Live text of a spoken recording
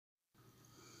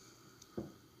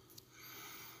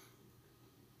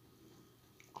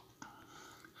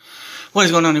What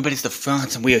is going on, everybody? It's the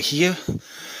Front, and we are here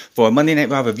for a Monday Night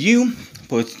Raw review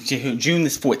for June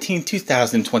 14th,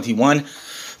 2021.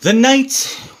 The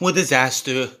night where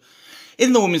disaster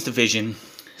in the women's division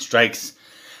strikes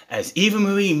as Eva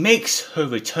Marie makes her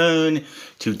return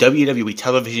to WWE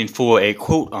television for a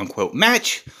quote-unquote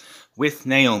match with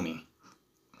Naomi.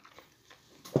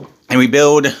 And we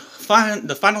build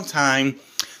the final time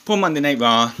for Monday Night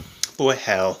Raw for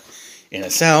Hell in a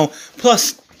Cell.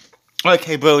 Plus,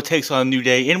 RK Bro takes on New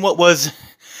Day in what was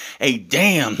a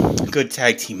damn good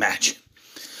tag team match.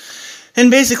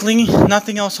 And basically,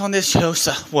 nothing else on this show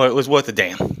was worth a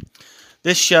damn.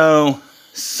 This show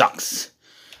sucks.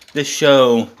 This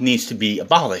show needs to be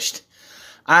abolished.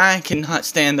 I cannot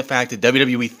stand the fact that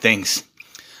WWE thinks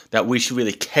that we should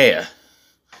really care.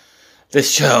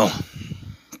 This show.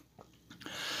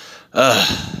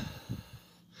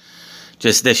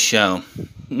 Just this show.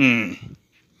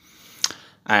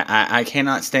 I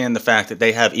cannot stand the fact that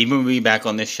they have Eva Marie back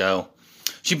on this show.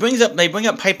 They bring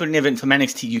up Piper Niven from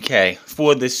NXT UK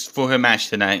for her match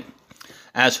tonight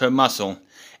as her muscle,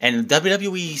 and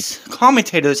WWE's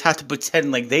commentators have to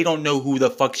pretend like they don't know who the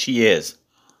fuck she is.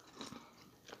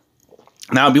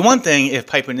 Now, it'd be one thing if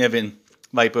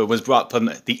Piper was brought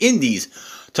from the Indies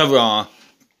to Raw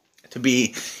to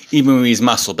be Eva Marie's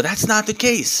muscle, but that's not the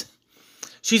case.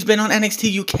 She's been on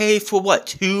NXT UK for what,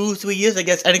 2-3 years? I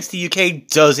guess NXT UK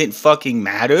doesn't fucking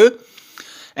matter.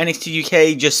 NXT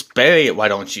UK, just bury it, why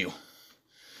don't you?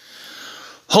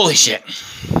 Holy shit.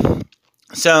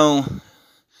 So,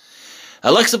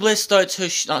 Alexa Bliss starts the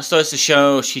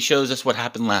show. She shows us what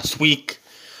happened last week.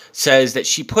 Says that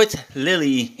she put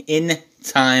Lily in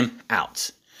time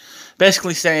out.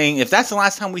 Basically saying, if that's the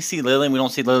last time we see Lily and we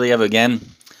don't see Lily ever again,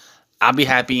 I'll be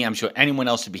happy. I'm sure anyone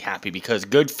else would be happy because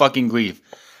good fucking grief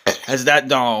has that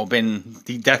doll been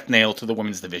the death nail to the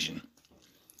women's division.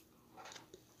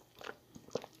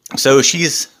 So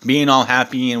she's being all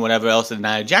happy and whatever else, and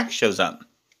Nia Jax shows up.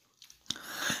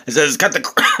 It says, cut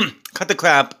the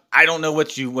crap. I don't know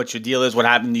what your deal is, what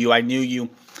happened to you. I knew you.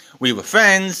 We were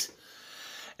friends.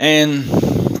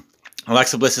 And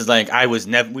Alexa Bliss is like,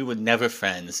 we were never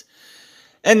friends.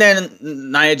 And then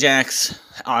Nia Jax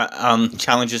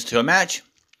challenges to a match.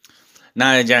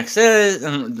 Nia Jax says,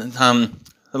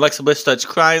 Alexa Bliss starts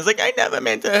crying. It's like, I never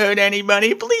meant to hurt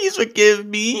anybody. Please forgive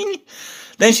me.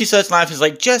 Then she starts laughing. She's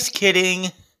like, just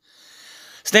kidding.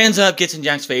 Stands up, gets in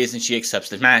Jax's face, and she accepts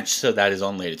the match. So that is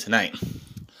on later tonight.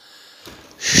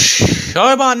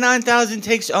 Charlotte 9000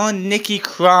 takes on Nikki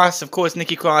Cross. Of course,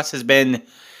 Nikki Cross has been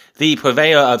the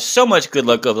purveyor of so much good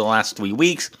luck over the last 3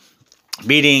 weeks,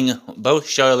 beating both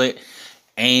Charlotte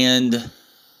and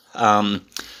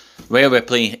Rhea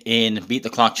Ripley in Beat the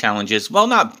Clock challenges. Well,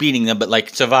 not beating them, but like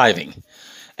surviving.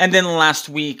 And then last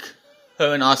week,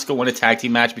 her and Asuka won a tag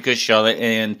team match because Charlotte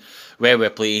and Rhea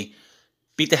Ripley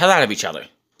beat the hell out of each other.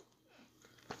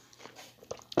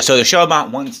 So the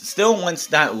Charlotte still wants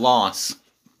that loss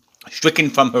stricken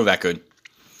from her record.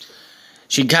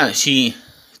 She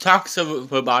talks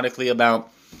robotically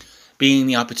about being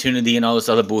the opportunity and all this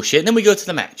other bullshit. And then we go to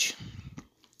the match.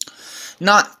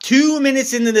 Not 2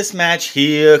 minutes into this match,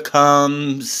 here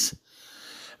comes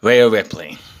Rhea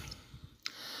Ripley.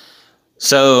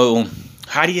 So,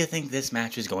 how do you think this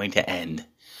match is going to end?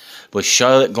 Was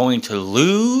Charlotte going to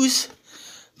lose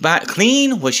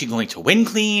clean? Was she going to win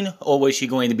clean? Or was she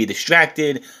going to be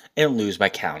distracted and lose by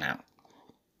countout?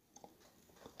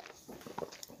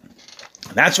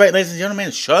 That's right, ladies and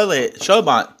gentlemen. Charlotte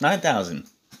 9000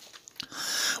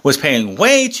 was paying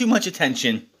way too much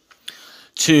attention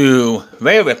to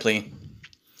Rhea Ripley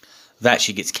that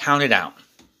she gets counted out.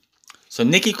 So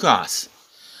Nikki Cross,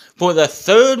 for the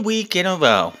third week in a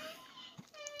row,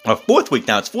 or fourth week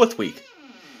now, it's fourth week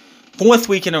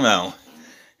in a row,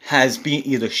 has beat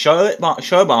either Charlotte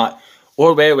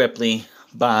or Rhea Ripley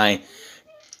by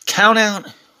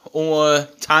countout or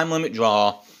time limit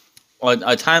draw, or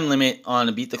a time limit on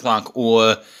a Beat the Clock,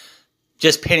 or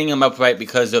just pinning them upright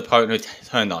because their partner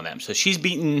turned on them. So she's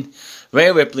beaten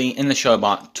Rhea Ripley in the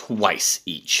Charlotte twice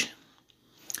each.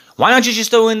 Why don't you just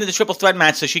throw into the triple threat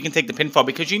match so she can take the pinfall?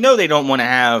 Because you know they don't want to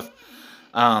have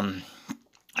the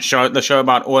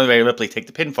Charlotte or Rhea Ripley take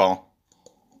the pinfall.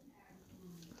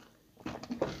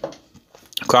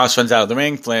 Cross runs out of the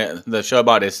ring. The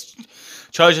Charlotte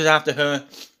charges after her.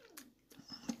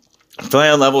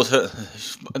 Flair levels her.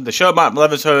 The Charlotte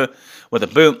levels her with a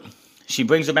boot. She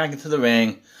brings her back into the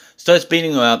ring, starts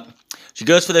beating her up. She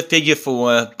goes for the figure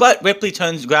four, but Ripley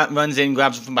runs in,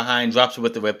 grabs her from behind, drops her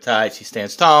with the riptide. She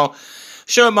stands tall.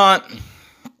 Charlotte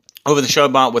over the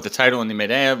Charlotte with the title in the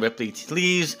midair. Ripley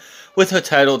leaves with her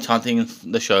title, taunting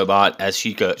the Charlotte as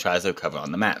she tries to recover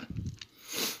on the mat.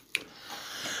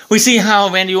 We see how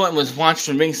Randy Orton was watched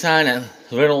from ringside and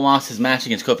Riddle lost his match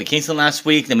against Kofi Kingston last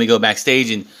week. Then we go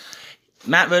backstage and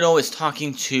Matt Riddle is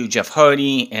talking to Jeff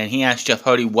Hardy, and he asked Jeff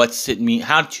Hardy what's it mean,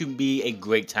 how to be a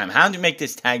great time, how to make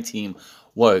this tag team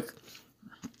work.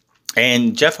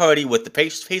 And Jeff Hardy, with the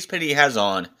face paint he has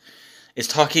on, is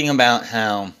talking about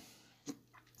how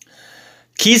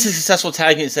keys to successful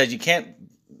tag team. Says you can't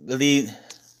believe.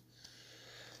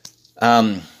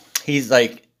 He's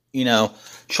like,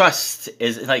 trust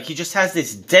is like, he just has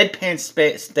this deadpan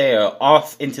stare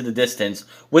off into the distance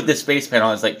with this face paint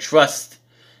on. It's like, trust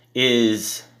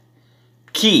is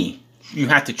key. You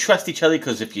have to trust each other,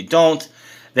 because if you don't,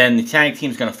 then the tag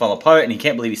team's going to fall apart. And he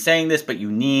can't believe he's saying this, but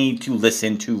you need to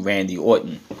listen to Randy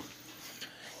Orton.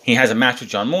 He has a match with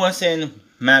John Morrison.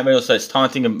 Matt Riddle starts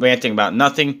taunting and ranting about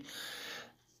nothing.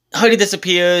 Hardy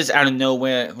disappears out of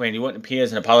nowhere. Randy Orton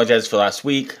appears and apologizes for last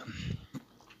week.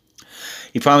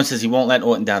 He promises he won't let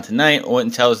Orton down tonight.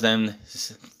 Orton tells them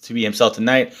to be himself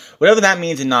tonight, whatever that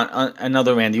means, and not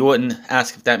another Randy Orton.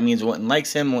 Asks if that means Orton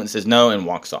likes him. Orton says no and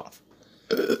walks off.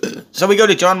 So we go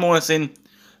to John Morrison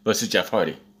versus Jeff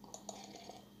Hardy.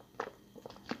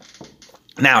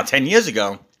 Now, 10 years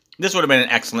ago, this would have been an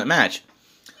excellent match.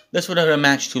 This would have been a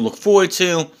match to look forward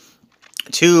to.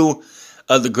 Two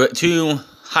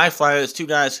high flyers, two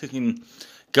guys who can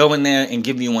go in there and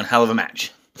give you one hell of a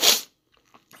match.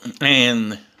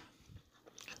 And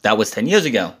that was 10 years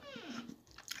ago.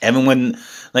 Everyone,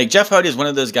 like, Jeff Hardy is one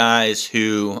of those guys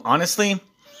who, honestly,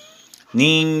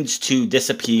 needs to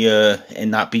disappear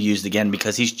and not be used again,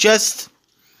 because he's just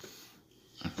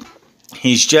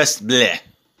bleh.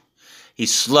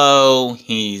 He's slow.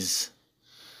 He's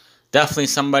definitely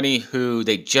somebody who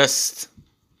they just,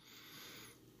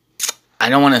 I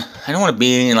don't want to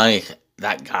be like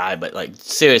that guy, but like,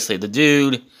 seriously, the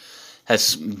dude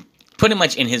has pretty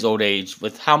much, in his old age,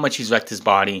 with how much he's wrecked his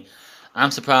body, I'm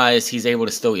surprised he's able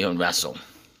to still even wrestle.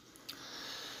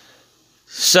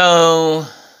 So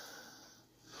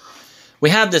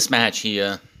we have this match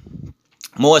here.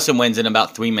 Morrison wins in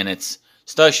about 3 minutes.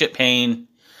 Starship Pain.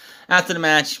 After the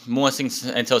match, Morrison,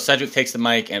 until Cedric takes the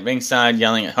mic at ringside,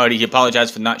 yelling at Hardy. He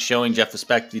apologized for not showing Jeff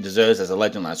respect he deserves as a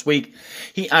legend last week.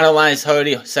 He idolized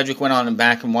Hardy. Cedric went on and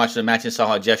back and watched the match and saw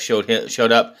how Jeff showed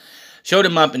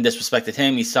him up and disrespected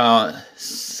him. He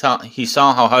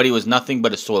saw how Hardy was nothing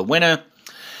but a sore winner.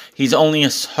 He's only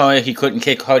sorry he couldn't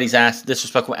kick Hardy's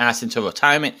disrespectful ass into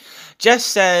retirement. Jeff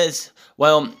says,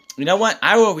 well, you know what?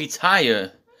 I will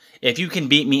retire if you can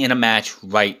beat me in a match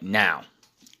right now.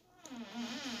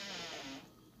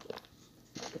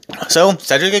 So,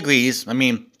 Cedric agrees. I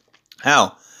mean,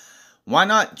 hell, why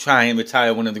not try and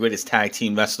retire one of the greatest tag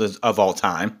team wrestlers of all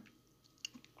time?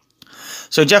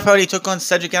 So, Jeff Hardy took on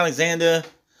Cedric Alexander,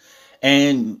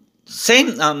 and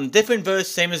different verse,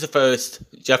 same as the first.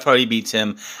 Jeff Hardy beats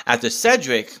him. After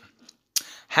Cedric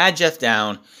had Jeff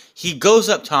down, he goes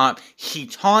up top, he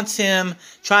taunts him,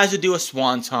 tries to do a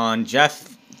swanton.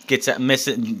 Jeff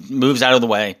moves out of the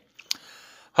way.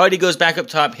 Hardy goes back up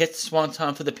top, hits the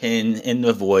swanton for the pin, and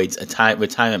avoids a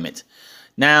retirement.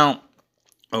 Now,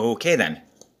 okay then.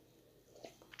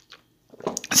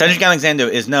 Cedric Alexander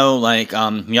is no,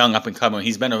 young up-and-comer.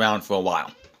 He's been around for a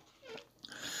while.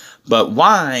 But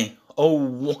why, oh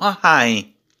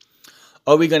why,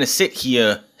 are we going to sit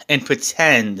here and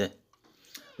pretend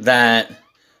that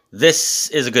this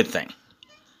is a good thing?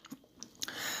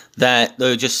 That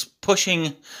they're just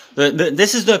pushing,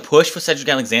 this is the push for Cedric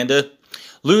Alexander,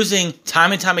 losing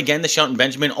time and time again to Shelton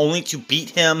Benjamin, only to beat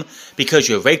him because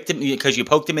you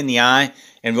poked him in the eye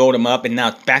and rolled him up, and now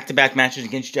back-to-back matches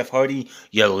against Jeff Hardy,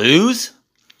 you lose?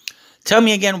 Tell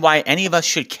me again why any of us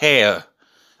should care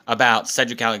about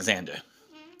Cedric Alexander.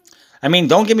 I mean,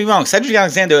 don't get me wrong, Cedric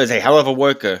Alexander is a hell of a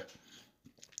worker.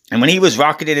 And when he was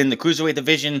rocketed in the Cruiserweight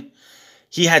division,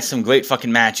 he had some great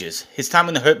fucking matches. His time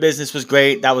in the Hurt Business was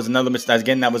great. That was another mistake.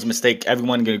 Again, that was a mistake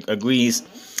everyone agrees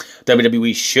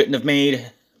WWE shouldn't have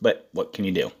made. But what can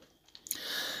you do?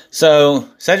 So,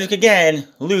 Cedric again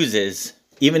loses,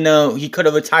 even though he could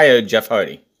have retired Jeff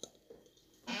Hardy.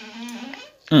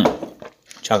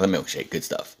 Chocolate milkshake, good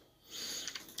stuff.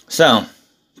 So,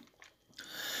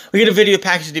 we get a video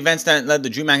package of the events that led to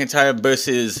Drew McIntyre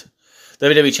versus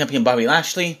WWE Champion Bobby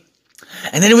Lashley.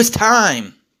 And then it was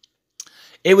time.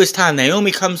 It was time.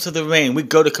 Naomi comes to the ring. We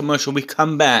go to commercial. We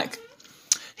come back.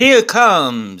 Here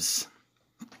comes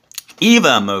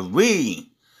Eva Marie,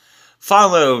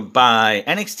 followed by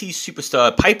NXT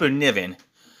superstar Piper Niven.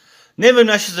 Niven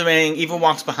rushes the ring. Eva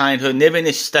walks behind her. Niven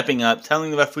is stepping up,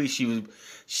 telling the referee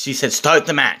she said, start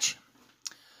the match.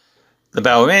 The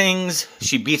bell rings.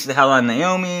 She beats the hell out of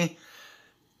Naomi.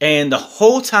 And the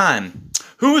whole time,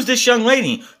 Who is this young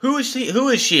lady? Who is she? Who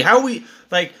is she? How we,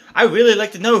 like, I really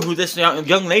like to know who this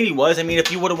young lady was. I mean,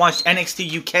 if you would have watched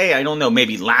NXT UK, I don't know,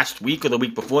 maybe last week or the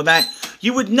week before that,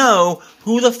 you would know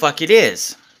who the fuck it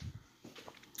is.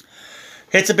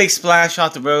 Hits a big splash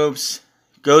off the ropes.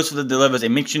 Goes for the delivers a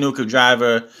Michinoku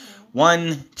driver.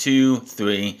 1, 2,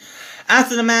 3.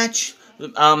 After the match,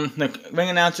 the ring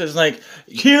announcer is like,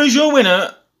 here's your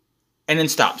winner. And then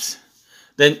stops.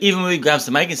 Then Eva Marie grabs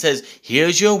the mic and says,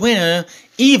 here's your winner,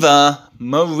 Eva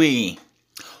Marie.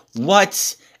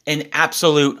 What an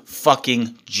absolute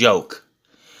fucking joke.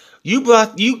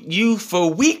 You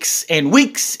for weeks and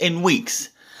weeks and weeks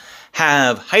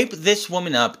have hyped this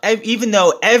woman up, even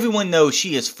though everyone knows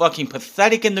she is fucking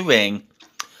pathetic in the ring,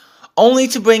 only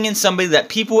to bring in somebody that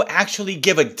people actually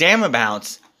give a damn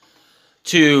about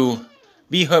to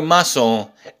be her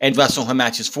muscle and wrestle her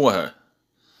matches for her.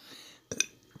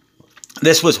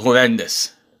 This was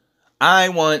horrendous. I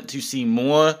want to see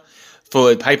more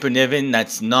for Piper Niven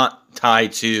that's not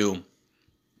tied to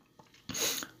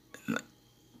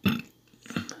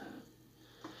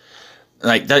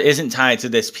like, that isn't tied to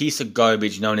this piece of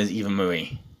garbage known as Eva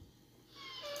Marie.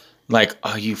 Like,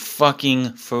 are you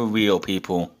fucking for real,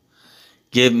 people?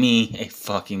 Give me a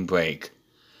fucking break.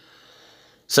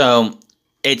 So,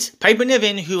 it's Piper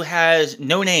Niven who has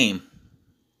no name.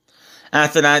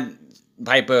 After that,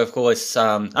 Piper, of course,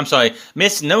 I'm sorry,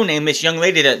 Miss No Name, Miss Young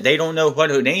Lady that they don't know what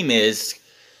her name is,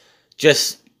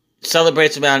 just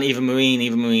celebrates around Eva Marie, and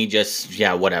Eva Marie just,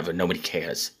 yeah, whatever, nobody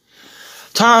cares.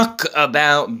 Talk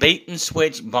about bait and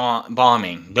switch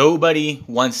bombing. Nobody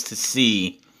wants to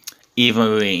see Eva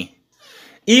Marie.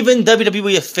 Even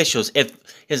WWE officials, here's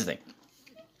the thing.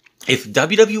 If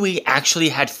WWE actually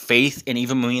had faith in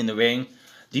Eva Marie in the ring,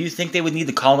 do you think they would need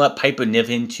to call up Piper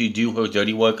Niven to do her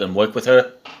dirty work and work with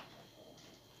her?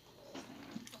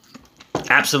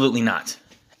 Absolutely not.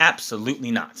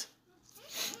 Absolutely not.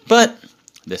 But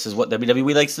this is what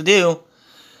WWE likes to do.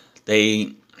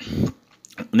 They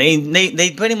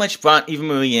pretty much brought Eva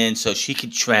Marie in so she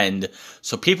could trend,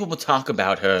 so people will talk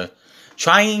about her,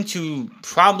 trying to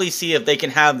probably see if they can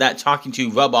have that talking to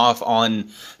rub off on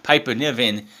Piper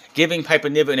Niven, giving Piper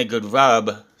Niven a good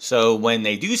rub, so when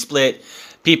they do split,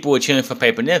 people are cheering for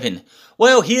Piper Niven.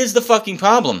 Well, here's the fucking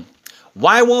problem.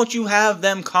 Why won't you have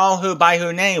them call her by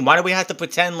her name? Why do we have to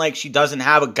pretend like she doesn't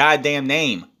have a goddamn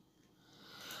name?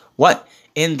 What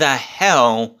in the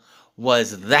hell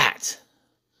was that?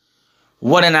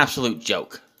 What an absolute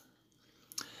joke.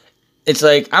 It's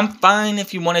like, I'm fine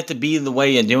if you want it to be the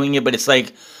way you're doing it, but it's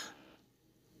like,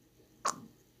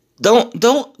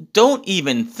 don't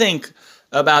even think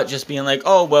about just being like,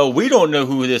 oh, well, we don't know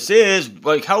who this is.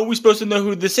 Like, how are we supposed to know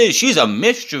who this is? She's a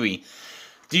mystery.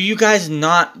 Do you guys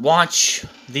not watch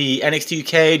the NXT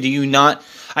UK? Do you not?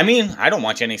 I mean, I don't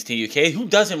watch NXT UK. Who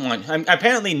doesn't want?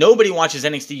 Apparently, nobody watches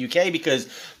NXT UK because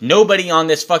nobody on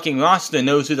this fucking roster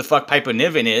knows who the fuck Piper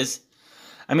Niven is.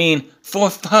 I mean, for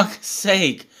fuck's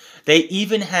sake. They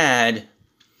even had,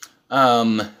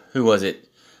 who was it?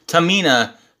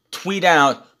 Tamina tweet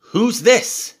out, who's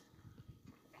this?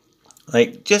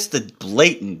 Like, just the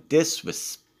blatant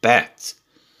disrespect.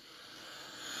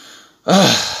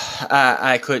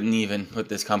 I couldn't even with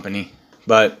this company.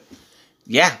 But,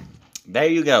 yeah, there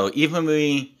you go. Eva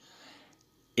Marie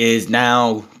is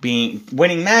now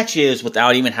winning matches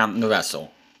without even having to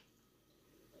wrestle.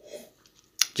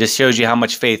 Just shows you how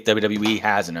much faith WWE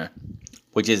has in her,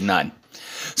 which is none.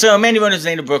 So, Mandy Rose and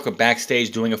Dana Brooke were backstage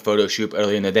doing a photo shoot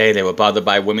earlier in the day. They were bothered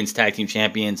by women's tag team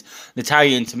champions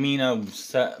Natalya and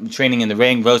Tamina training in the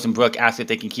ring. Rose and Brooke asked if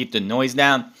they can keep the noise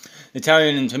down.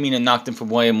 Natalya and Tamina knocked them for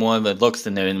way more of the looks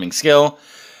than their in-ring skill.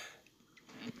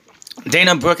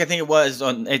 Dana Brooke, I think it was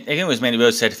Mandy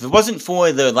Rose said, if it wasn't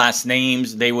for their last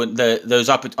names, they would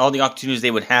all the opportunities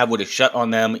they would have would have shut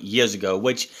on them years ago,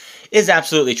 which is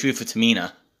absolutely true for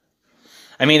Tamina.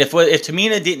 I mean, if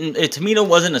Tamina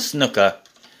wasn't a snooker,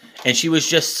 and she was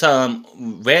just some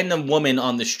random woman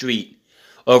on the street,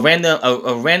 or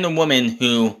a random woman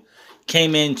who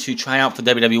came in to try out for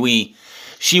WWE,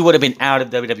 she would have been out of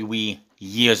WWE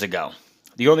years ago.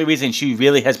 The only reason she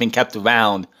really has been kept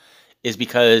around is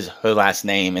because her last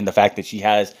name and the fact that she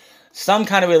has some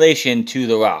kind of relation to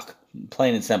The Rock.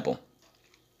 Plain and simple.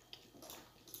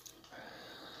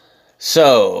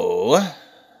 So,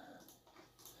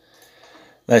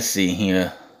 let's see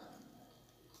here.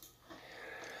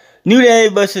 New Day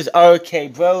versus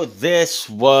RK Bro. This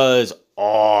was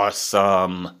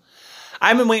awesome.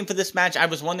 I've been waiting for this match. I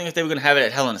was wondering if they were going to have it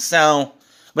at Hell in a Cell.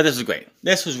 But this was great.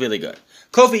 This was really good.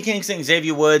 Kofi Kingston and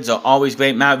Xavier Woods are always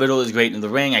great. Matt Riddle is great in the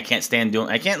ring. I can't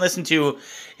listen to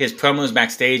his promos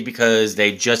backstage because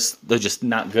they're just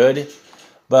not good.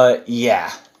 But,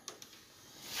 yeah.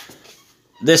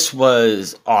 This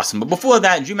was awesome. But before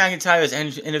that, Drew McIntyre was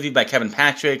interviewed by Kevin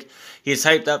Patrick. He is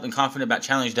hyped up and confident about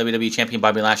challenging WWE Champion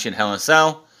Bobby Lashley in Hell in a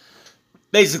Cell.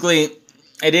 Basically,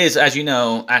 it is, as you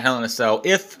know, at Hell in a Cell.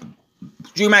 If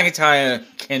Drew McIntyre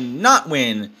cannot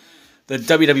win the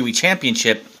WWE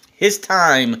Championship, his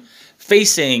time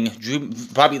facing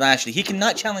Bobby Lashley, he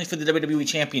cannot challenge for the WWE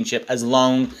Championship as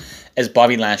long as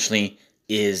Bobby Lashley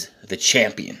is the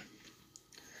champion.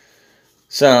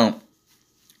 So,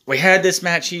 we had this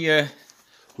match here.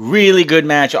 Really good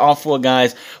match, all four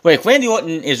guys. Wait, Randy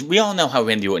Orton is... We all know how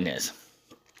Randy Orton is.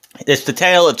 It's the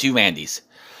tale of two Randys.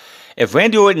 If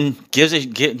Randy Orton gives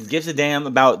a damn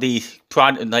about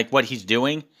what he's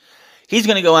doing, he's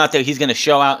going to go out there, he's going to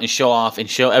show out and show off and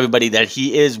show everybody that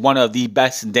he is one of the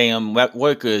best damn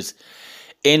workers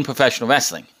in professional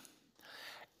wrestling.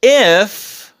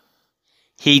 If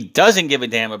he doesn't give a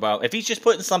damn about... If he's just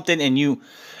putting something and you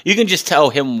can just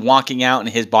tell him walking out in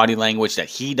his body language that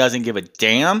he doesn't give a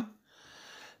damn,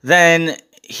 then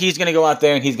he's going to go out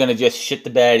there and he's going to just shit the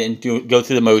bed and go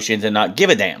through the motions and not give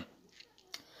a damn.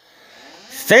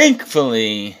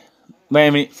 Thankfully,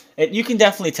 you can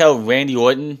definitely tell Randy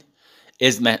Orton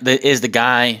is the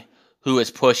guy who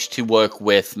is pushed to work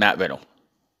with Matt Riddle.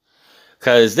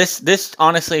 Because this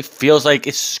honestly feels like,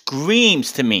 it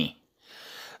screams to me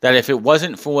that if it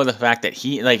wasn't for the fact that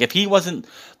if he wasn't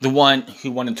the one who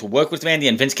wanted to work with Randy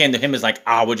and Vince came to him as like,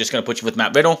 we're just going to put you with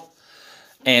Matt Riddle,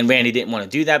 and Randy didn't want to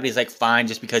do that, but he's like, fine,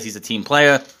 just because he's a team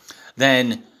player,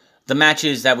 then the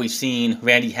matches that we've seen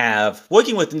Randy have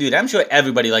working with the New Day, I'm sure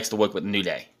everybody likes to work with the New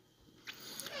Day.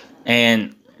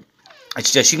 And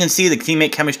it's just, you can see the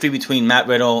teammate chemistry between Matt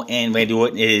Riddle and Randy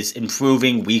Orton is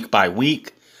improving week by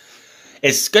week.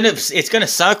 It's gonna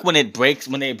suck when they break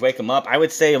them up. I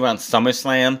would say around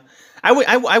SummerSlam.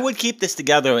 I would keep this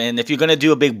together, and if you're gonna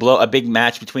do a big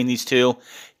match between these two,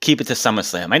 keep it to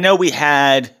SummerSlam. I know we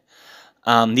had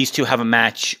these two have a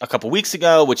match a couple weeks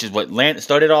ago, which is what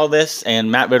started all this,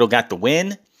 and Matt Riddle got the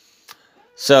win.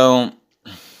 So,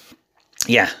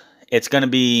 yeah, it's gonna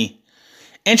be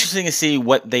interesting to see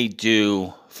what they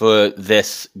do for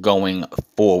this going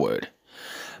forward.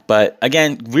 But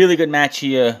again, really good match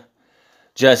here.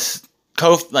 Just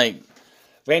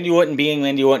Randy Orton being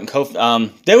Randy Orton.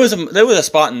 There was a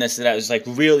spot in this that was like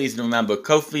real easy to remember.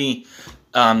 Kofi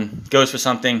goes for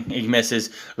something, he misses.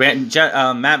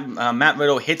 Matt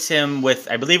Riddle hits him with,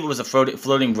 I believe it was a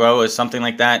floating bro or something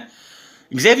like that.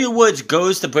 Xavier Woods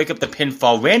goes to break up the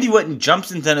pinfall. Randy Orton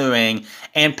jumps into the ring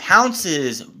and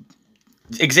pounces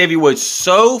Xavier Woods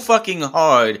so fucking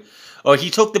hard, or he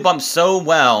took the bump so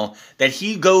well that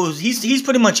he's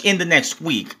pretty much in the next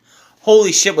week.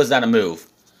 Holy shit, was that a move.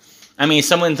 I mean,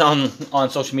 someone on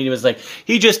social media was like,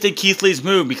 he just did Keith Lee's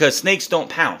move because snakes don't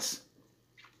pounce.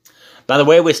 By the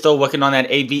way, we're still working on that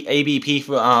ABP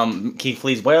for Keith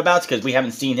Lee's whereabouts because we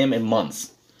haven't seen him in months.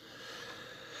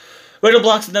 Riddle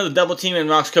blocks another double team and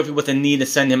rocks Kofi with a knee to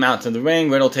send him out to the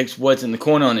ring. Riddle takes Woods in the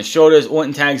corner on his shoulders.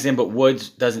 Orton tags in, but Woods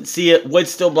doesn't see it.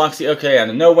 Woods still blocks the OK out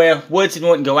of nowhere. Woods and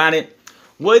Orton go at it.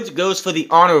 Woods goes for the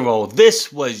honor roll.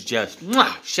 This was just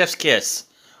chef's kiss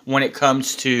when it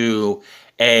comes to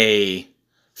a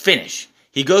finish.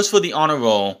 He goes for the honor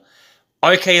roll.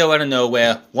 RKO out of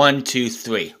nowhere. 1, 2,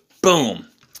 3. Boom.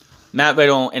 Matt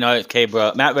Riddle and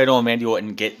Randy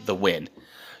Orton get the win.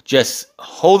 Just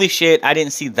holy shit, I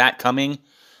didn't see that coming.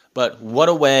 But what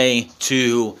a way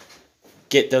to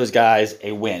get those guys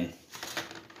a win.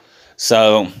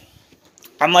 So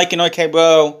I'm liking OK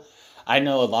Bro. I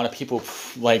know a lot of people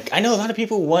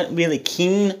weren't really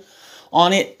keen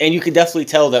on it, and you could definitely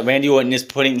tell that Randy Orton is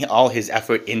putting all his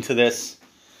effort into this.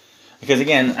 Because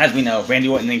again, as we know, Randy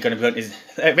Orton ain't gonna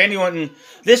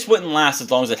this wouldn't last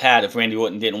as long as it had if Randy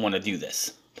Orton didn't want to do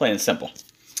this. Plain and simple.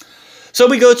 So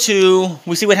we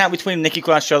see what happened between Nikki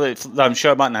Cross, Charlotte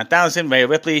 9000, Rhea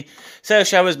Ripley. Sarah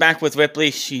Shivers back with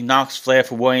Ripley. She knocks Flair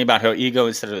for worrying about her ego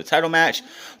instead of the title match.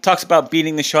 Talks about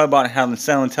beating the Charlotte and Hell in a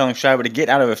Cell and telling Shiver to get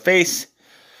out of her face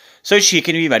so she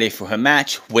can be ready for her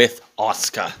match with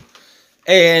Asuka.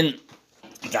 And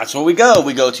that's where we go.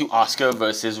 We go to Asuka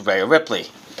versus Rhea Ripley.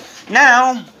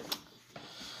 Now,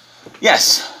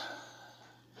 yes,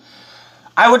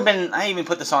 I even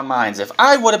put this on mine. If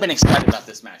I would have been excited about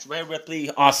this match, Rhea Ripley,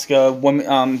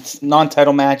 Asuka,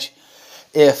 non-title match,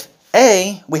 if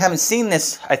A, we haven't seen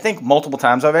this, I think, multiple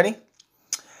times already.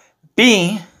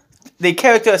 B, the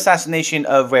character assassination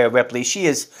of Rhea Ripley, she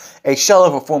is a shell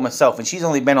of her former self, and she's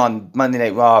only been on Monday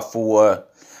Night Raw for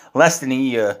less than a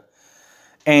year.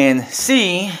 And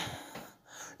C,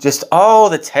 just all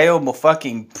the terrible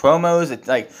fucking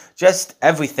promos, just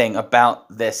everything about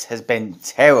this has been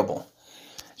terrible.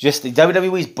 Just the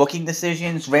WWE's booking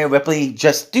decisions. Rhea Ripley,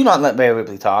 just do not let Rhea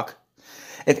Ripley talk.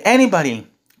 If anybody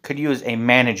could use a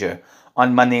manager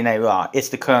on Monday Night Raw, it's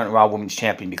the current Raw Women's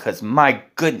Champion, because my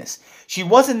goodness, she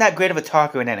wasn't that great of a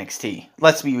talker in NXT.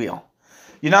 Let's be real.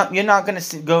 You're not gonna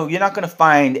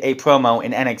find a promo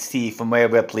in NXT from Rhea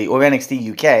Ripley or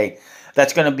NXT UK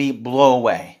that's gonna be blow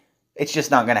away. It's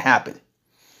just not gonna happen.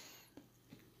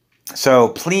 So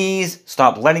please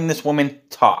stop letting this woman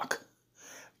talk.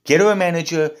 Get her a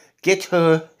manager. Get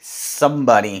her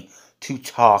somebody to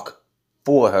talk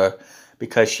for her,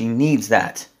 because she needs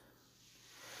that.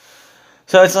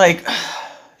 So it's like,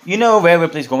 Rhea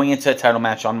Ripley's going into a title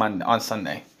match on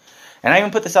Sunday. And I even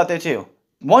put this out there too.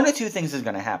 One or two things is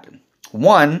going to happen.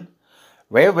 One,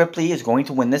 Rhea Ripley is going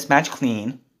to win this match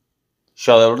clean.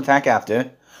 Charlotte will attack after.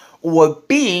 Or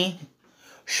B,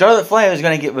 Charlotte Flair is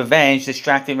going to get revenge,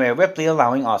 distracting Rhea Ripley,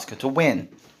 allowing Asuka to win.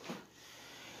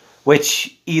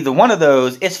 Which, either one of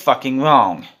those is fucking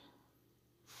wrong.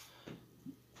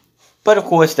 But of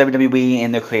course, WWE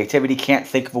and their creativity can't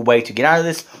think of a way to get out of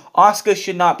this. Asuka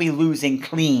should not be losing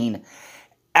clean,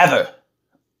 ever.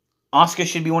 Asuka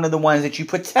should be one of the ones that you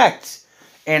protect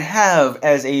and have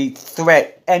as a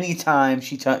threat anytime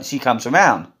she comes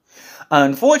around.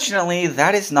 Unfortunately,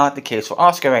 that is not the case for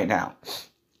Asuka right now.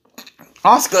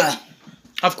 Asuka,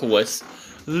 of course,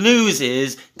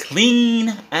 loses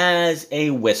clean as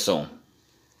a whistle.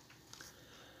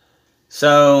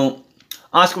 So,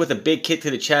 Asuka with a big kick to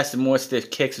the chest and more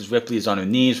stiff kicks as Ripley is on her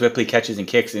knees. Ripley catches and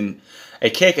kicks in a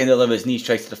kick and delivers knee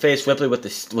strikes to the face. Ripley with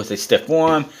a stiff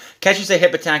forearm catches a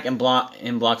hip attack and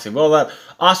blocks a roll up.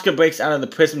 Asuka breaks out of the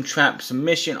prism trap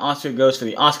submission. Asuka goes for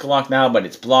the Asuka lock now, but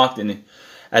it's blocked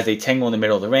as they tangle in the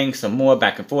middle of the ring. Some more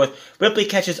back and forth. Ripley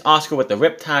catches Asuka with the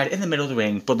Riptide in the middle of the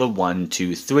ring for the 1,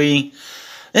 2, 3.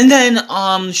 And then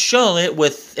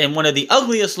Charlotte in one of the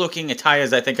ugliest looking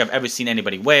attires I think I've ever seen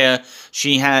anybody wear.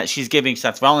 She's giving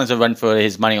Seth Rollins a run for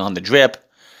his money on the drip.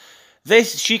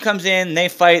 She comes in, they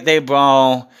fight, they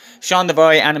brawl. Sean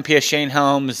Daivari, Adam Pearce, Shane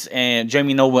Helms, and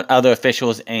Jeremy Noble and other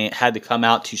officials had to come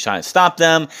out to try and stop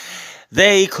them.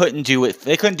 They couldn't do it.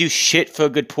 They couldn't do shit for a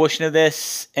good portion of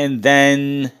this. And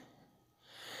then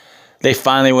they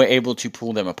finally were able to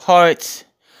pull them apart.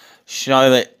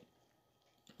 Showbot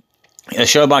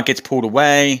gets pulled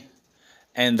away,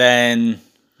 and then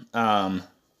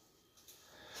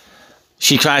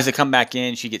she tries to come back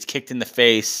in. She gets kicked in the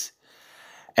face,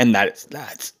 and that's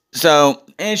that. So,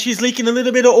 and she's leaking a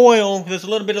little bit of oil. There's a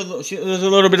little bit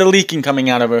of leaking coming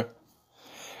out of her.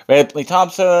 Ripley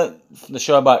tops her. The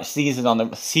Showbot sees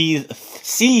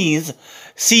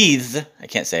I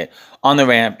can't say it, on the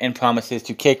ramp and promises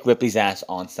to kick Ripley's ass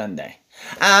on Sunday.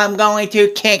 I'm going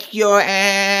to kick your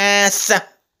ass.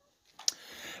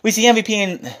 We see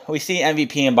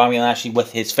MVP and Bobby Lashley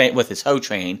with his hoe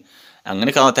train. I'm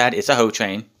gonna call it that. It's a hoe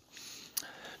train.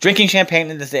 Drinking champagne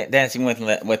and dancing with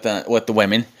the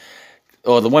women,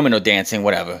 or the women are dancing,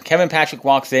 whatever. Kevin Patrick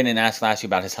walks in and asks Lashley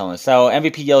about his Hell in a Cell.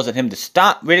 MVP yells at him to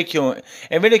stop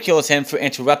ridicules him for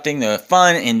interrupting the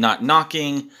fun and not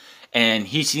knocking, and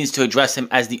he seems to address him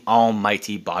as the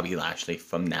almighty Bobby Lashley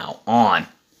from now on.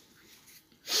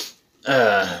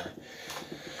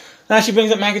 Lashley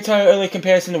brings up McIntyre early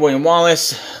comparison to William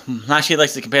Wallace. Lashley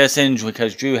likes the comparison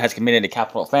because Drew has committed a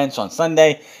capital offense on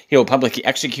Sunday. He will publicly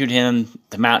execute him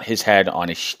to mount his head on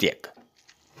his shtick.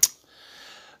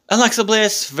 Alexa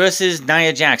Bliss versus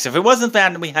Nia Jax. If it wasn't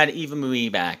that we had Eva Marie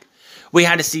back, we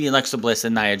had to see Alexa Bliss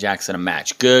and Nia Jax in a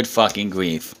match. Good fucking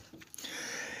grief.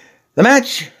 The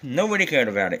match, nobody cared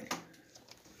about it.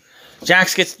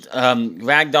 Jax gets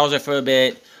ragdolls her for a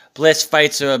bit. Bliss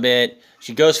fights her a bit.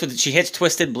 She hits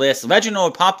Twisted Bliss.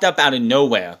 Reginald popped up out of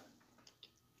nowhere.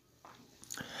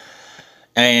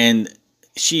 And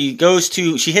she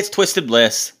hits Twisted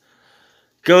Bliss.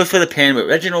 Goes for the pin, but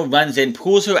Reginald runs in,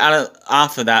 pulls her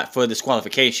off of that for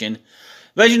disqualification.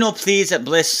 Reginald pleads that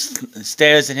Bliss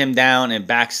stares at him down and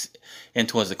backs in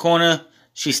towards the corner.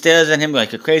 She stares at him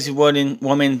like a crazy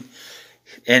woman.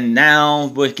 And now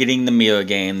we're getting the mirror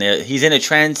game. He's in a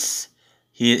trance.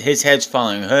 His head's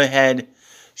following her head.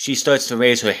 She starts to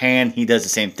raise her hand. He does the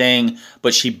same thing.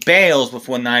 But she bails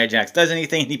before Nia Jax does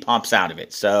anything. And he pops out of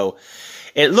it. So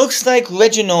it looks like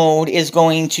Reginald is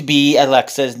going to be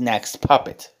Alexa's next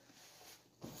puppet.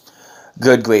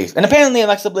 Good grief. And apparently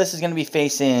Alexa Bliss is going to be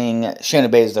facing Shayna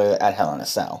Baszler at Hell in a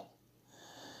Cell.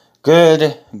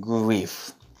 Good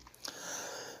grief.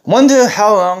 Wonder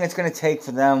how long it's going to take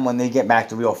for them when they get back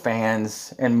to real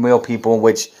fans and real people,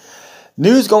 which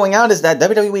news going out is that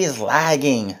WWE is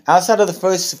lagging. Outside of the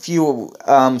first few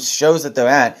shows that they're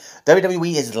at,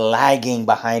 WWE is lagging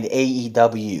behind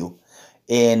AEW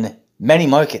in many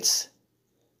markets.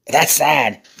 That's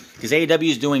sad. Because AEW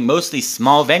is doing mostly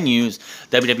small venues.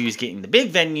 WWE is getting the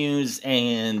big venues,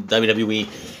 and WWE.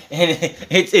 And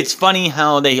it's funny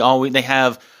how they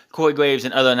have Corey Graves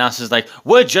and other announcers like,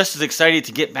 we're just as excited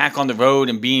to get back on the road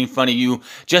and be in front of you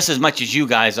just as much as you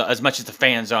guys are, as much as the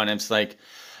fans are. And it's like,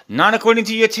 not according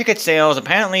to your ticket sales.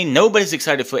 Apparently, nobody's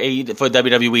excited for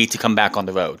WWE to come back on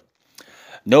the road.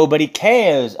 Nobody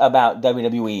cares about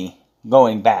WWE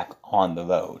going back on the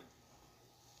road.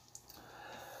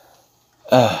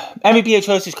 MVP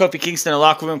atrocious Kofi Kingston in the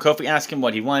locker room. Kofi asks him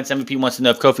what he wants. MVP wants to know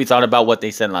if Kofi thought about what they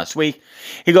said last week.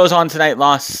 He goes on tonight,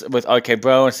 lost with RK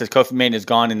Bro, and says Kofi Mania is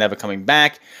gone and never coming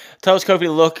back. Tells Kofi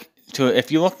to look to,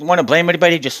 if you want to blame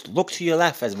anybody, just look to your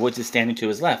left as Woods is standing to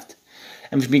his left.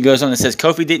 MVP goes on and says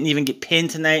Kofi didn't even get pinned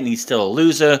tonight and he's still a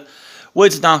loser.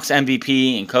 Woods knocks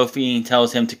MVP and Kofi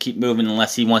tells him to keep moving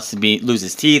unless he wants to lose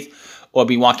his teeth or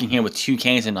be walking here with 2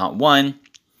 canes and not 1.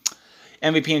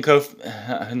 MVP and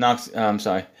Kofi knocks.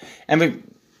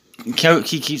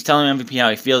 He keeps telling MVP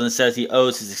how he feels and says he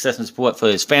owes his success and support for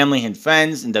his family and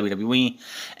friends in WWE,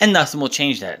 and nothing will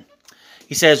change that.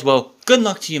 He says, "Well, good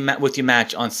luck to you with your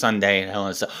match on Sunday." And Hell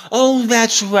in a Cell. Oh,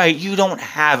 that's right, you don't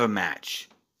have a match.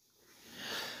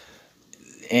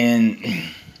 And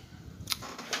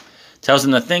tells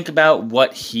him to think about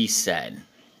what he said.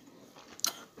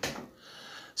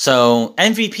 So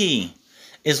MVP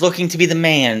is looking to be the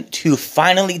man to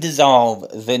finally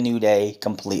dissolve the New Day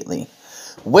completely.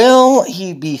 Will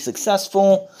he be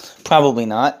successful? Probably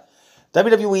not.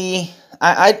 WWE,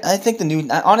 I think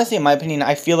honestly, in my opinion,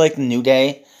 I feel like the New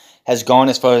Day has gone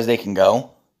as far as they can go.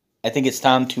 I think it's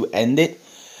time to end it.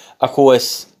 Of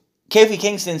course, Kofi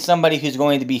Kingston's somebody who's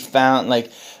going to be found,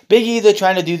 like, Big E, they're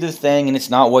trying to do this thing, and it's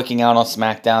not working out on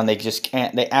SmackDown. They just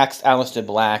can't, they axed Aleister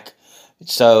Black,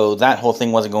 so that whole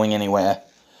thing wasn't going anywhere.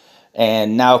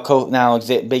 And now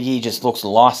Big E just looks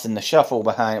lost in the shuffle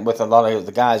behind with a lot of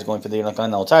the guys going for the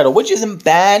Intercontinental title, which isn't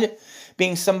bad,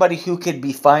 being somebody who could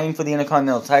be fighting for the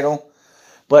Intercontinental title.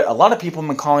 But a lot of people have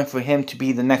been calling for him to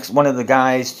be the next one of the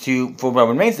guys for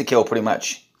Roman Reigns to kill, pretty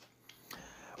much.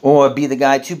 Or be the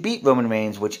guy to beat Roman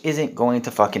Reigns, which isn't going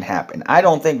to fucking happen. I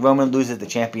don't think Roman loses the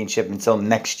championship until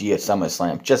next year,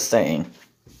 SummerSlam. Just saying.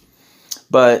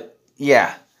 But,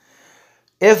 yeah.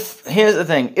 Here's the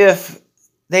thing. If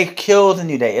they kill the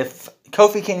New Day, if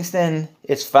Kofi Kingston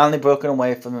is finally broken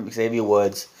away from Xavier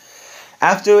Woods,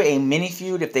 after a mini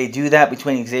feud, if they do that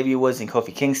between Xavier Woods and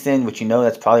Kofi Kingston, which you know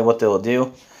that's probably what they'll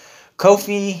do,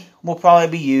 Kofi will probably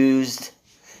be used.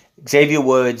 Xavier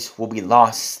Woods will be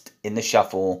lost in the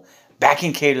shuffle, back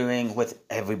in catering with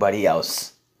everybody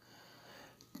else.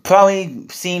 Probably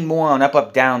seen more on Up,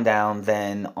 Up, Down, Down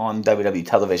than on WWE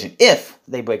television if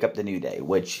they break up the New Day,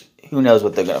 which who knows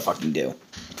what they're going to fucking do.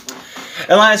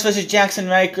 Elias versus Jackson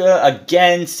Ryker,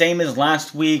 again, same as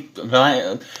last week.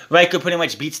 Ryker pretty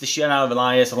much beats the shit out of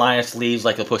Elias. Elias leaves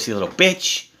like a pussy little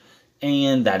bitch,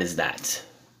 and that is that.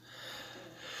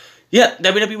 Yeah,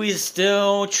 WWE is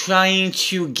still trying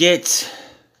to get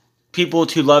people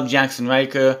to love Jackson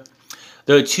Ryker.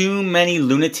 There are too many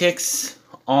lunatics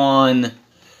on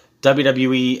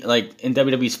WWE, like in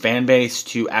WWE's fan base,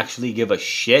 to actually give a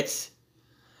shit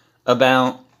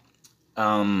about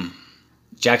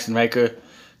Jackson Ryker.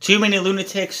 Too many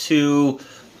lunatics who,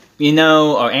 you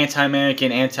know, are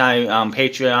anti-American,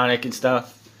 anti-patriotic and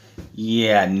stuff.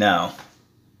 Yeah, no.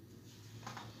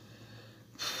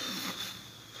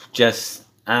 Just,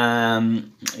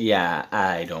 yeah,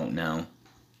 I don't know.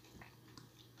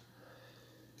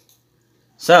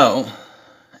 So,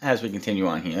 as we continue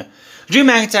on here, Drew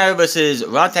McIntyre versus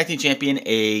Raw Tag Team Champion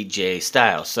AJ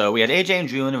Styles. So, we had AJ and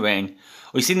Drew in the ring.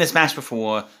 We've seen this match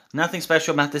before. Nothing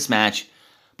special about this match.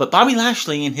 But Bobby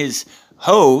Lashley and his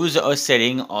hoes are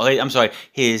sitting,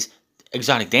 his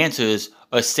exotic dancers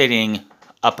are sitting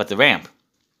up at the ramp.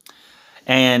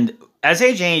 And as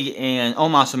AJ and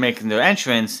Omos are making their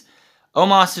entrance,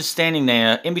 Omos is standing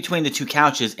there in between the two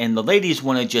couches, and the ladies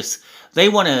want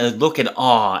to look at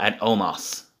awe at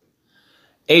Omos.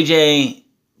 AJ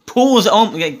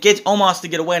gets Omos to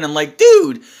get away, and I'm like,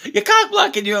 dude, you're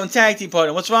cock-blocking your own tag team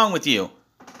partner. What's wrong with you?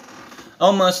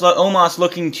 Omos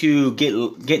looking to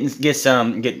get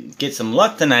some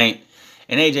luck tonight,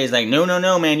 and AJ's like,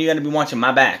 no, man, you got to be watching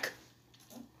my back.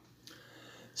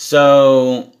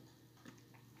 So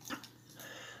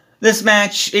this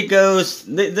match,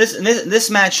 this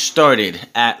match started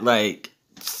at like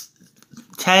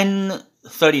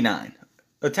 10:39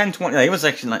 or 10:20. It was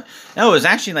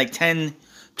actually like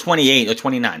 10:28 or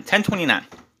 29. 10:29.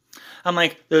 I'm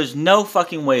like, there's no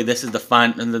fucking way this is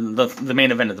the main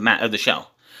event of the show.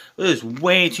 There's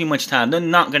way too much time. They're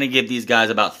not going to give these guys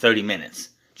about 30 minutes.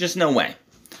 Just no way.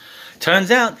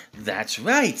 Turns out, that's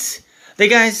right. The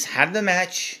guys had the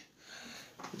match.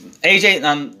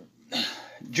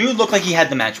 Drew looked like he had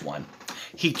the match won.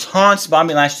 He taunts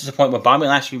Bobby Lashley to the point where Bobby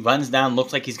Lashley runs down,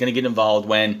 looks like he's going to get involved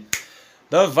when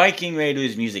the Viking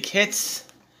Raiders music hits.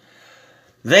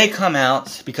 They come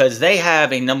out because they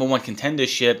have a #1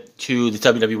 contendership to the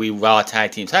WWE Raw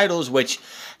Tag Team titles, which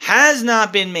has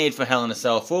not been made for Hell in a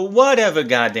Cell for whatever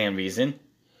goddamn reason.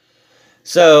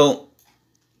 So,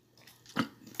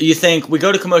 you think, we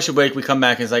go to commercial break, we come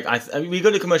back, and it's like, we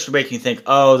go to commercial break and you think,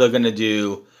 oh, they're going to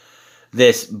do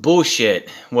this bullshit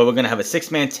where we're going to have a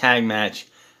 6-man tag match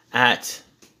at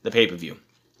the pay-per-view.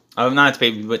 Oh, not at the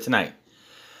pay-per-view, but tonight.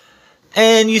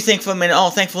 And you think for a minute, oh,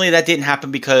 thankfully that didn't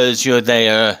happen because you're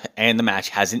there and the match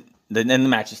hasn't, and the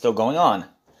match is still going on.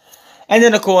 And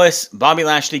then, of course, Bobby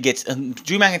Lashley gets,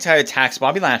 Drew McIntyre attacks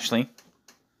Bobby Lashley,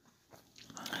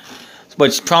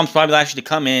 which prompts Bobby Lashley to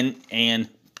come in and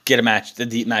get a match,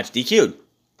 the match DQ'd.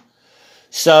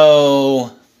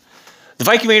 So, the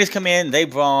Viking Raiders come in, they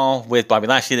brawl with Bobby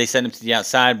Lashley, they send him to the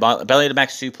outside, belly to back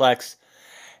suplex,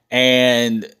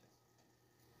 and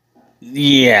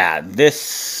yeah,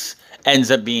 this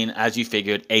ends up being, as you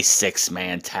figured, a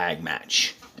 6-man tag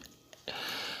match.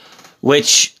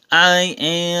 Which I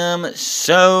am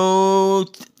so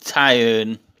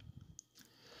tired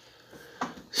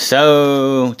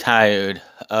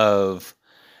of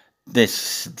this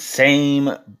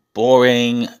same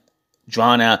boring,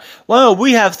 drawn out, well,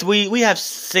 we have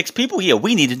 6 people here.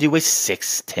 We need to do a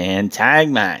 6-man tag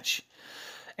match.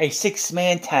 A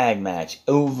 6-man tag match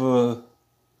over...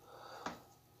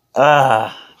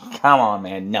 come on,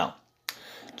 man. No.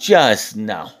 Just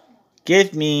no.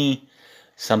 Give me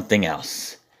something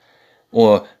else.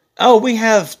 Or, oh, we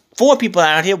have 4 people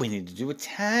out here. We need to do a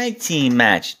tag team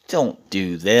match. Don't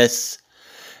do this.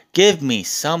 Give me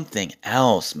something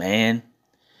else, man.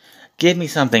 Give me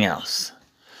something else.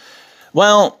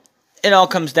 Well, it all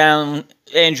comes down,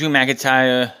 Drew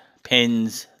McIntyre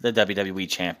pins the WWE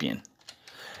Champion.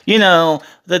 You know,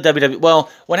 the WWE... Well,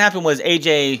 what happened was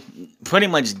AJ, pretty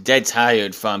much dead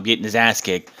tired from getting his ass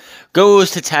kicked,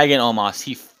 goes to tag in Omos.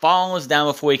 He falls down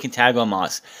before he can tag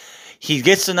Omos. He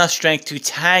gets enough strength to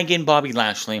tag in Bobby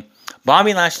Lashley.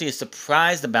 Bobby Lashley is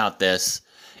surprised about this.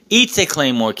 Eats a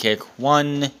Claymore kick.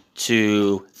 1,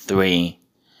 2, 3.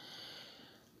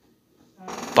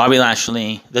 Bobby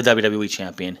Lashley, the WWE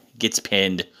Champion, gets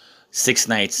pinned 6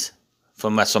 nights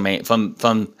from WrestleMania,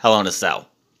 from Hell in a Cell.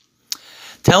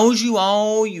 Tells you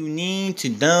all you need to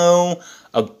know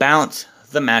about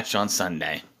the match on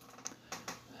Sunday.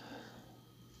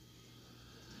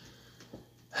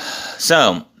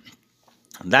 So,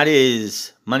 that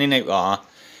is Monday Night Raw.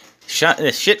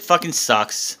 This shit fucking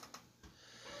sucks.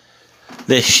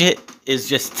 This shit is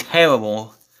just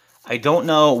terrible. I don't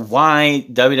know why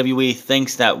WWE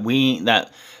thinks that we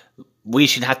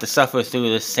should have to suffer through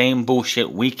the same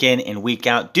bullshit week in and week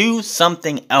out. Do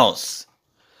something else.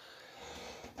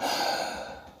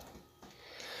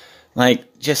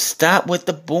 Like, just stop with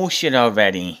the bullshit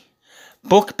already.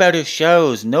 Book better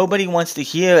shows. Nobody wants to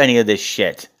hear any of this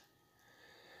shit.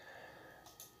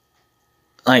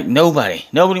 Like, nobody.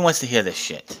 Nobody wants to hear this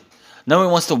shit.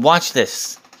 Nobody wants to watch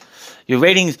this. Your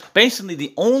ratings, basically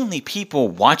the only people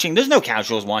watching, there's no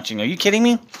casuals watching. Are you kidding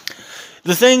me?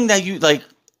 The thing that you, like,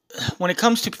 when it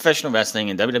comes to professional wrestling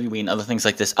and WWE and other things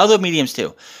like this, other mediums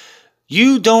too,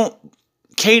 you don't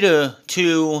cater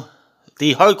to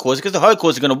the hardcores, because the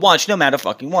hardcores are going to watch no matter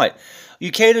fucking what.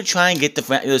 You cater to try and get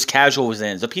those casuals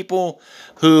in. The people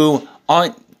who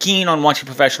aren't keen on watching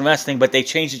professional wrestling, but they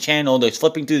change the channel, they're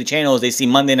flipping through the channels, they see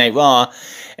Monday Night Raw,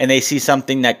 and they see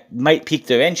something that might pique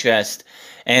their interest,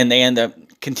 and they end up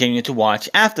continuing to watch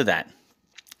after that.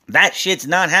 That shit's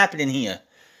not happening here.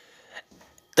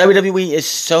 WWE is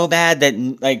so bad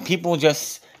that, like, people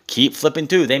just keep flipping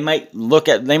through. They might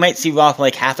see Raw for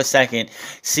like half a second,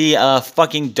 see a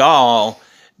fucking doll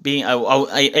being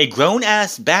a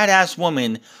grown-ass, badass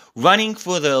woman running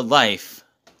for their life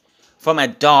from a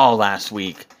doll last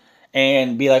week,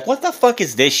 and be like, what the fuck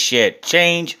is this shit?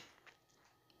 Change.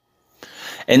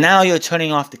 And now you're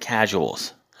turning off the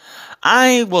casuals.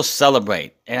 I will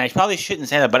celebrate, and I probably shouldn't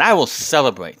say that, but I will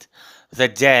celebrate the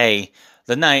day,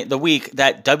 the night, the week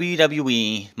that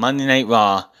WWE Monday Night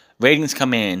Raw ratings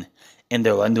come in and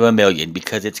they're under 1 million,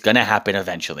 because it's going to happen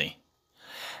eventually.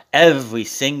 Every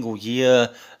single year,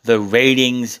 the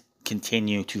ratings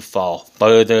continue to fall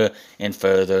further and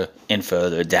further and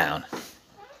further down.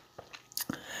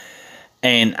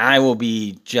 And I will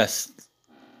be just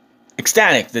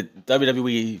ecstatic that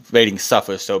WWE ratings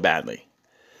suffer so badly.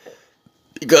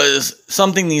 Because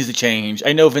something needs to change.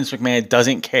 I know Vince McMahon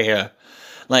doesn't care.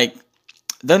 Like,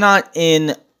 they're not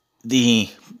in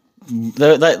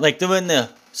they're like they're in the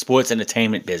sports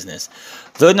entertainment business.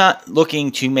 They're not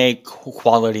looking to make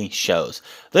quality shows.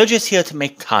 They're just here to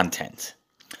make content.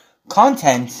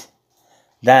 Content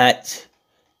that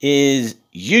is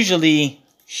usually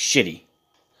shitty.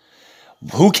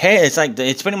 Who cares? It's like,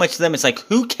 it's pretty much them. It's like,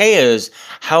 who cares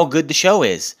how good the show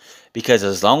is? Because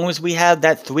as long as we have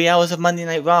that 3 hours of Monday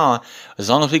Night Raw, as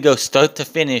long as we go start to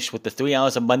finish with the 3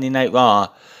 hours of Monday Night Raw,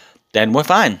 then we're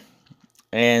fine.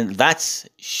 And that's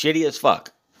shitty as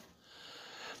fuck.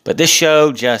 But this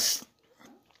show just...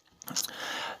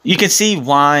 You can see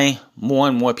why more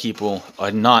and more people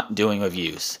are not doing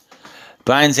reviews.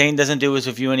 Brian Zane doesn't do his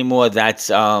review anymore. That's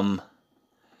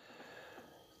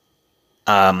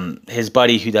his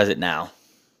buddy who does it now.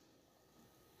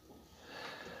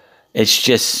 It's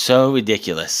just so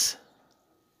ridiculous.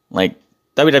 Like,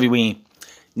 WWE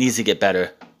needs to get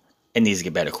better. It needs to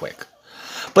get better quick.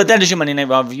 But that is your Monday Night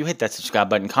Raw review. Hit that subscribe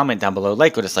button, comment down below,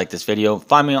 like or dislike this video.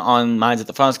 Find me on Minds at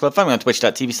the Frowns Club. Find me on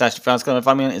twitch.tv/thefrowns Club.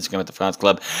 Find me on Instagram at the Frowns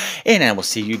Club. And I will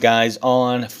see you guys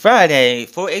on Friday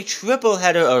for a triple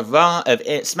header of Raw, of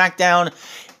SmackDown,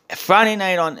 Friday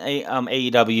night on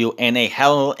AEW, and a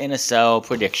Hell in a Cell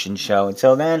prediction show.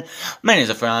 Until then, my name is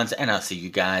the Frowns, and I'll see you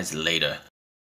guys later.